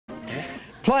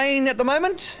Playing at the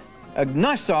moment, a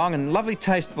nice song and lovely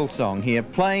tasteful song here,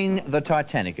 playing the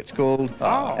Titanic, it's called.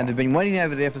 Oh. And they've been waiting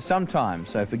over there for some time,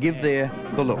 so forgive the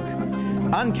look.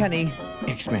 Uncanny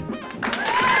X-Men.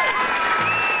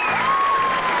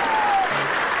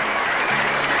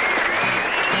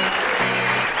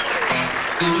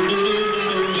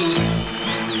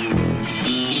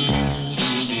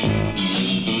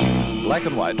 Black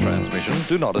and white transmission,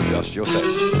 do not adjust your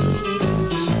sets.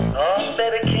 Oh,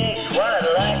 baby kings, what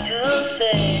I'd like to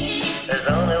say, there's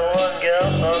only one girl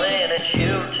for me and it's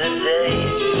you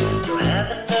today. So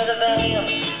have another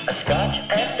Valium, a scotch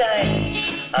and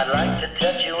dice. I'd like to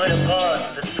touch you in a part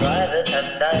that's private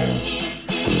and nice.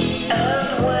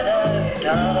 And when I'm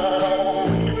down,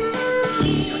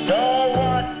 you know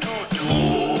what to do.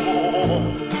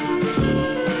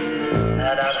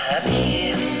 And I'm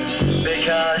happy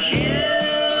because you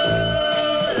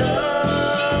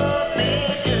love me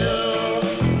too.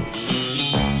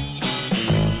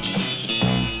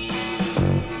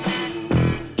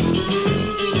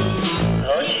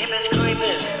 Oh, Jeepers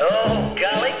creepers, oh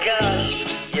golly gosh,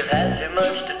 you've had too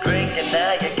much to drink and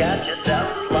now you got yourself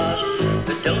sloshed.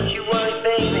 But don't you worry,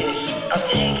 baby, I'll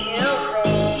take you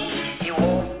home. You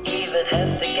won't even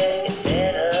have to get in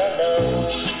bed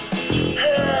alone.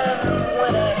 And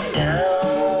when I'm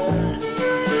down,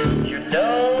 you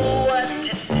know what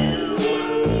to do.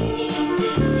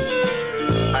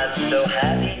 I'm so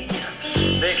happy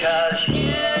because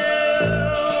you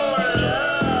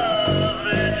love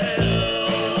me too.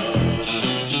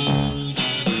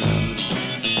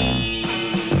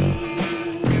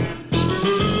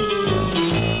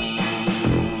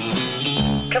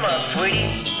 Come on,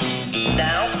 sweetie.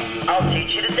 Now I'll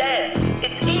teach you to dance.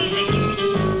 It's easy.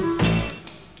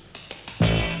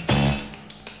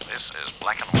 This is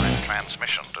black and white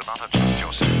transmission, do not adjust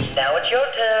your sets. Now it's your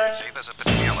turn. See, there's a bit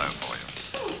of yellow for you.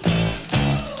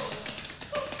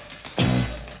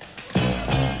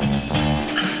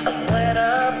 And when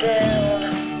I'm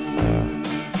down,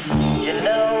 you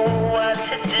know what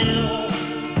to do.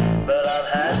 But I'm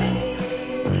happy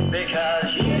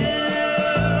because you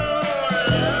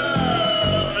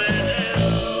love me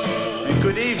too.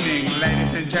 Good evening,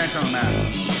 ladies and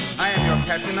gentlemen. I am your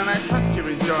captain and I trust you're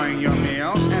enjoying your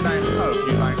meal and I hope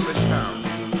you like the show.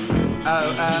 A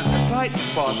slight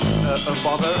spot of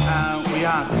bother we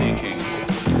are seeking.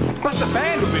 But the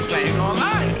band will be playing all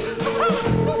night.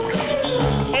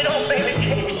 You know, baby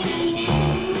king,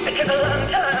 it took a long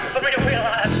time for me to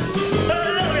realize, but I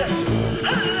love you. I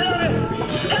love you.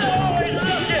 I always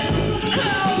loved you. I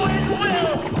always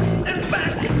will. In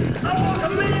fact, I walk a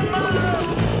million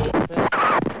miles.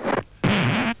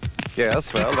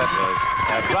 Yes, well, that was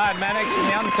Brian Mannix and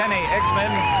the Uncanny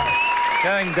X-Men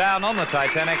going down on the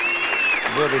Titanic.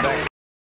 We'll be back.